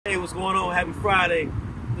what's going on? Happy Friday.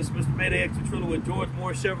 This is Mr. Mayday X2 Triller with George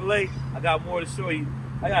Moore Chevrolet. I got more to show you.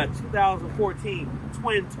 I got a 2014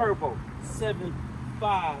 twin turbo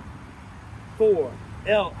 754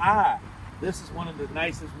 Li. This is one of the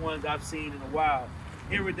nicest ones I've seen in a while.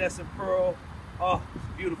 Iridescent pearl. Oh, it's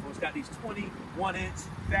beautiful. It's got these 21-inch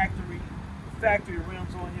factory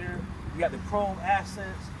rims on here. You got the chrome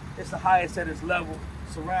accents. It's the highest at its level.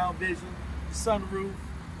 Surround vision, sunroof,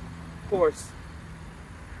 of course,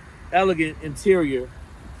 elegant interior.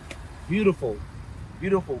 Beautiful,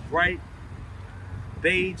 beautiful, bright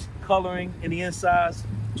beige coloring in the insides.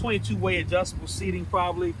 22-way adjustable seating,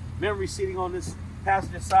 probably memory seating on this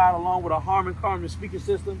passenger side, along with a Harman Kardon speaker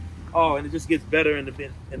system. Oh, and it just gets better in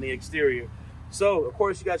the exterior. So, of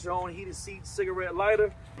course, you got your own heated seats, cigarette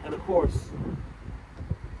lighter, and of course,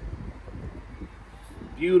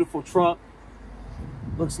 beautiful trunk.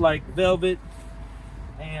 Looks like velvet.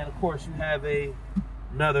 And of course, you have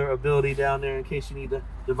another ability down there in case you need to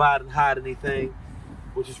divide and hide anything,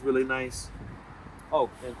 which is really nice. Oh,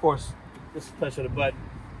 and of course, this is push of the button.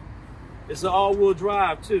 It's an all-wheel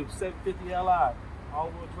drive too, 750 Li,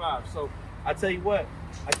 all-wheel drive. So I tell you what,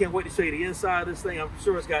 I can't wait to show you the inside of this thing. I'm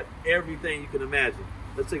sure it's got everything you can imagine.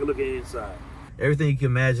 Let's take a look at the inside. Everything you can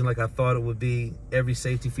imagine, like I thought it would be. Every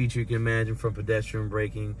safety feature you can imagine, from pedestrian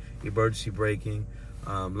braking, emergency braking,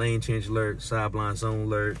 lane change alert, side blind zone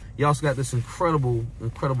alert. You also got this incredible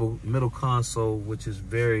middle console, which is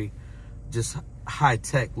very just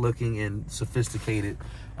high-tech looking and sophisticated.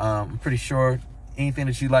 I'm pretty sure anything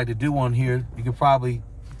that you'd like to do on here, you could probably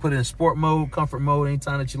put it in sport mode, comfort mode,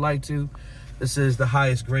 anytime that you like to. This is the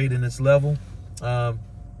highest grade in its level. On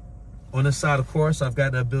this side, of course, I've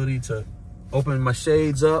got the ability to open my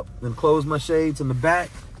shades up and close my shades in the back.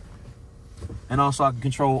 And also I can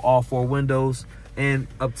control all 4 windows. And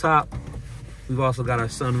up top, we've also got our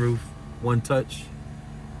sunroof, one touch.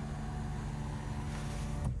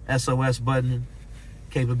 SOS button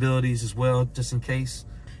capabilities as well, just in case.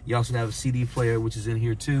 You also have a CD player, which is in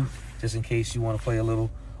here too, just in case you want to play a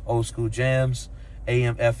little old school jams.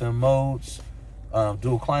 AM, FM modes,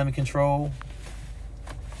 dual climate control.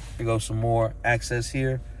 Here goes some more access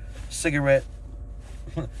here. Cigarette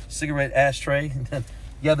ashtray.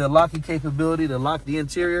 You have the locking capability to lock the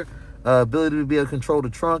interior, ability to be able to control the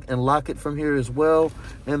trunk and lock it from here as well.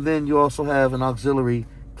 And then you also have an auxiliary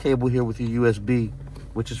cable here with your USB,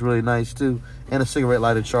 which is really nice too, and a cigarette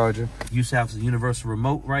lighter charger. You also have the universal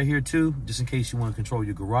remote right here too, just in case you want to control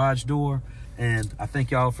your garage door. And I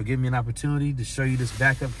thank y'all for giving me an opportunity to show you this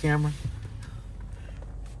backup camera.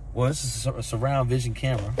 Well, this is a surround vision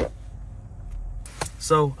camera.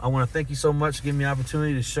 So I want to thank you so much for giving me an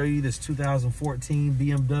opportunity to show you this 2014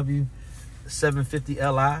 BMW 750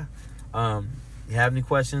 Li. You have any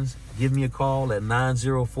questions, give me a call at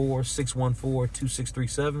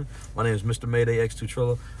 904-614-2637. My name is Mr. Mayday X2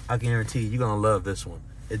 Triller. I guarantee you're going to love this one.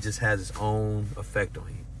 It just has its own effect on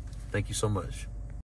you. Thank you so much.